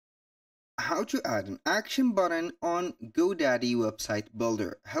how to add an action button on Godaddy website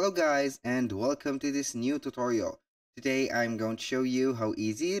builder. Hello guys and welcome to this new tutorial. Today I'm going to show you how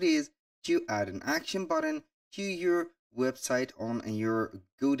easy it is to add an action button to your website on your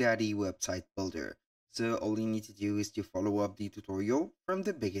Godaddy website builder. So all you need to do is to follow up the tutorial from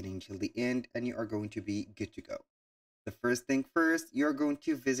the beginning till the end and you are going to be good to go. The first thing first, you're going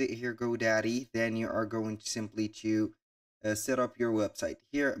to visit here Godaddy, then you are going to simply set up your website.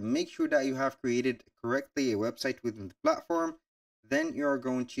 Here, make sure that you have created correctly a website within the platform. Then you are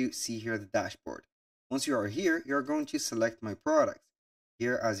going to see here the dashboard. Once you are here, you're going to select my products.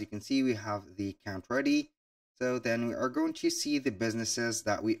 Here, as you can see, we have the account ready. So then we are going to see the businesses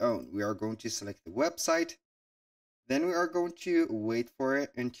that we own. We are going to select the website. Then we are going to wait for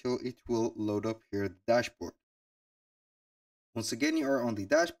it until it will load up here the dashboard. Once again, you are on the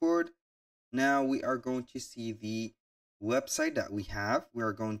dashboard. Now we are going to see the website that we have. We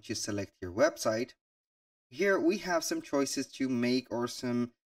are going to select your website. Here we have some choices to make or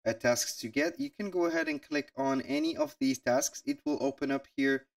some tasks to get. You can go ahead and click on any of these tasks. It will open up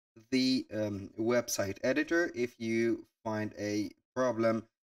here the website editor. If you find a problem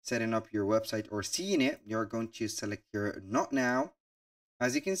setting up your website or seeing it, you're going to select here not now.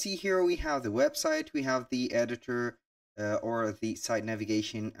 As you can see here, we have the website, we have the editor or the site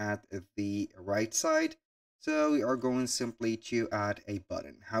navigation at the right side. So we are going simply to add a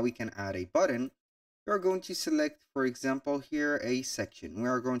button. How we can add a button? We are going to select, for example, here a section. We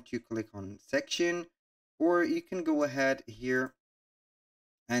are going to click on section, or you can go ahead here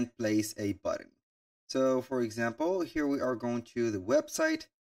and place a button. So for example, here we are going to the website.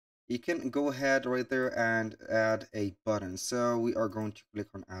 You can go ahead right there and add a button. So we are going to click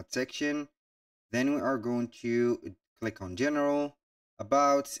on add section. Then we are going to click on general.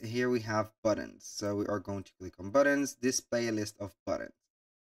 About, here we have buttons. So we are going to click on buttons, display a list of buttons.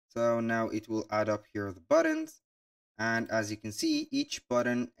 So now it will add up here the buttons. And as you can see, each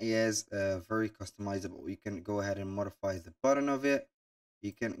button is very customizable. You can go ahead and modify the button of it.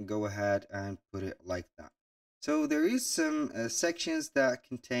 You can go ahead and put it like that. So there is some sections that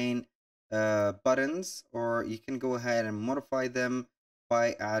contain buttons, or you can go ahead and modify them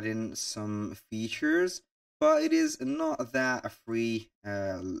by adding some features. But it is not that a free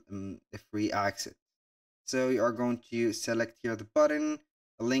access. So you are going to select here the button,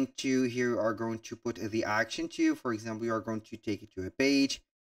 a link to. Here you are going to put the action to. For example, you are going to take it to a page,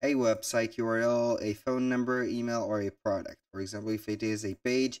 a website URL, a phone number, email, or a product. For example, if it is a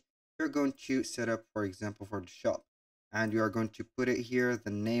page, you're going to set up, for example, for the shop, and you are going to put it here, the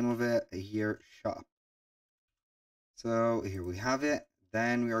name of it here, shop. So here we have it.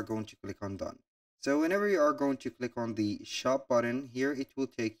 Then we are going to click on done. So whenever you are going to click on the shop button here, it will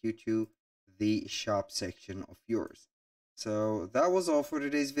take you to the shop section of yours. So that was all for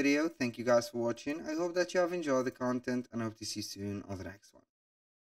today's video. Thank you guys for watching. I hope that you have enjoyed the content and I hope to see you soon on the next one.